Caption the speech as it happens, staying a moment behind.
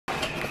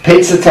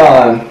Pizza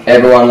time.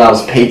 Everyone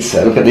loves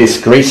pizza. Look at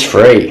this,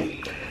 grease-free.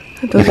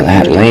 Look at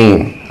that,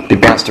 lean. Be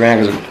bounced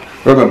around because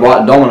we're going to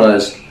bite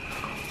Domino's.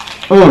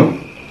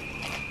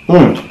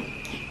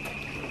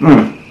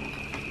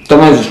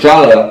 Domino's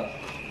Australia,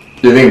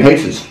 they're vegan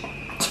pizzas.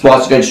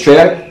 Spiced veg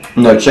trio,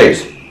 no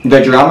cheese.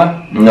 Veg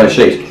ramen, no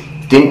cheese.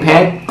 Din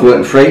pan,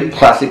 gluten-free,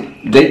 classic,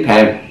 deep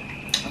pan,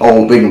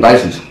 all vegan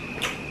bases.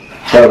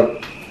 So,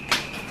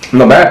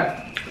 not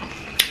bad.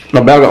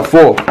 Not bad, I got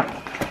 4.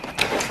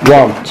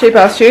 1. Cheap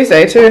ass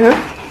Tuesday too, huh?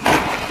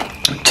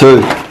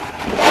 2.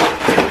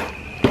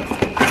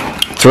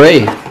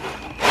 3.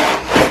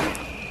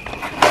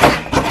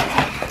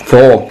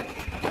 4.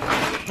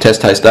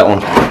 Taste that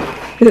one.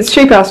 It's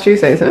cheap ass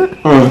Tuesday, isn't it?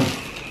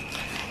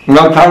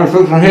 No curry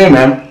food from here,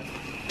 man.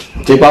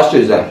 Cheap ass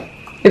Tuesday.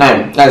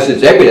 And that's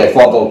just everyday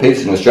 $5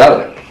 pizza in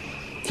Australia.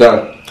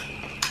 So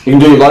you can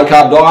do your low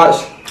carb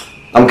diets.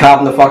 I'm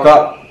carving the fuck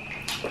up.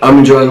 I'm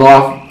enjoying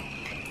life.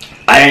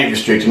 I ain't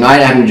restricting. I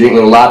ain't having to drink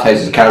little lattes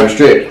as a calorie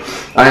restrict.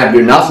 I ain't have to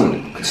do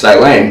nothing to stay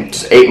lean.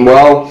 Just eating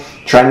well,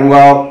 training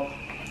well.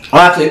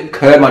 I have to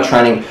curb my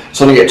training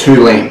so I don't get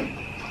too lean.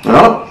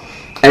 Alright?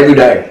 Every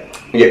day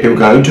you get people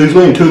going, too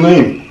lean, too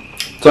lean.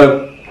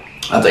 So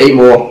I have to eat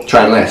more,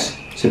 train less.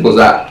 Simple as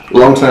that.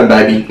 Long term,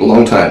 baby.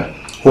 Long term.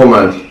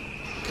 Hormone,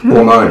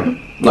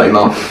 not your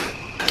mum.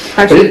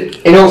 Actually,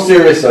 in all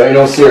serious, I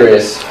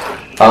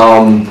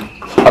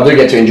do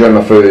get to enjoy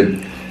my food.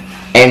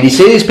 And you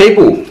see these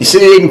people, you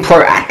see even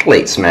pro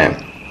athletes,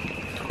 man.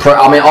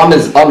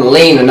 I'm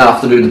lean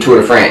enough to do the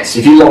Tour de France.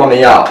 If you line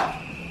me up,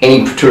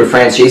 any Tour de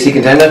France GC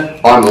contender,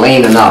 I'm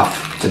lean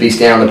enough to be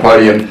standing on the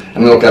podium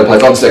and look at a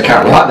place. Obviously, I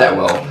can't ride that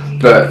well,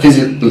 but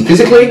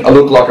physically, I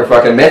look like a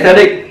fucking meth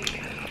addict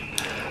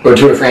or a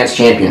Tour de France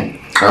champion.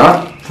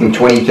 Alright? From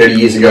 20, 30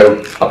 years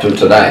ago up to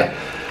today.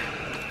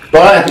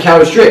 But I don't have to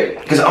calorie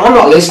restrict because I'm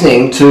not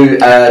listening to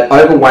an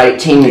overweight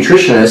teen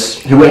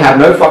nutritionist who would have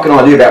no fucking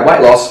idea about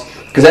weight loss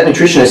because that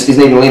nutritionist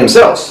isn't even lean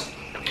themselves.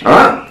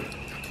 Alright?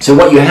 So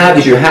what you have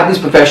is these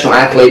professional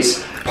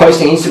athletes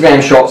posting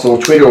Instagram shots or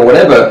Twitter or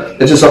whatever,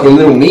 they're just like a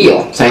little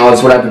meal saying, oh, this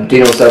is what I have for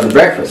dinner or for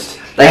breakfast.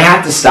 They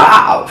have to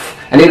starve.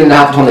 And even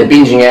half the time they're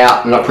binging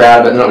out, I'm not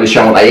proud of it, they're not really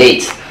showing what they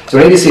eat. So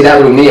when you see that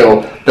little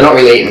meal, they're not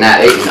really eating that,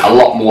 they're eating a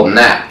lot more than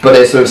that. But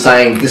they're sort of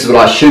saying, this is what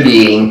I should be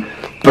eating,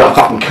 but I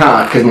fucking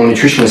can't because my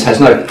nutritionist has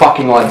no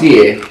fucking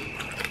idea.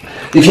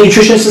 If your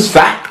nutritionist is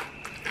fat,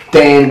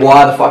 then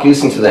why the fuck are you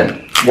listening to them?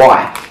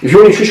 Why? If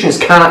your nutritionist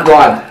can't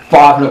ride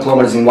 500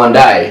 kilometers in one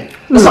day,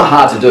 that's not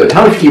hard to do.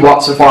 150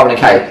 watts for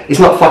 500k, it's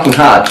not fucking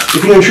hard.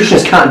 If your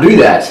nutritionist can't do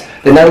that,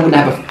 then they wouldn't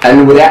have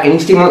and without any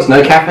stimulants,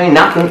 no caffeine,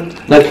 nothing,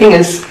 no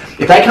pingers,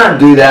 if they can't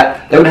do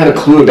that, they wouldn't have a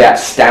clue about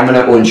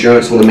stamina or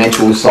endurance or the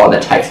mental side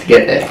that takes to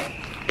get there.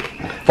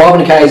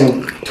 500k's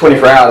in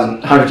 24 hours,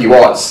 150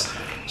 watts,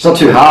 it's not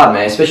too hard,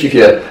 man, especially if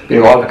you've been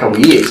riding for a couple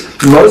of years.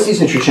 Most of these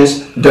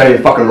nutritionists don't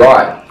even fucking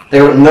ride.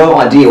 They've got no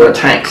idea what it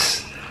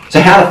takes.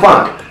 So how the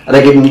fuck are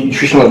they giving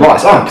nutritional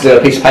advice? Oh, because they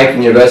got a piece of paper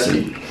from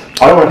university.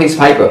 I don't want a piece of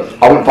paper,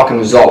 I want fucking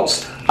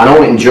results. I don't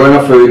want to enjoy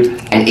my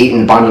food and eat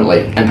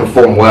abundantly and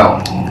perform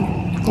well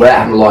without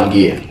having to rely on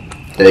gear.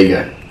 There you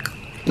go.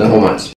 No hormones.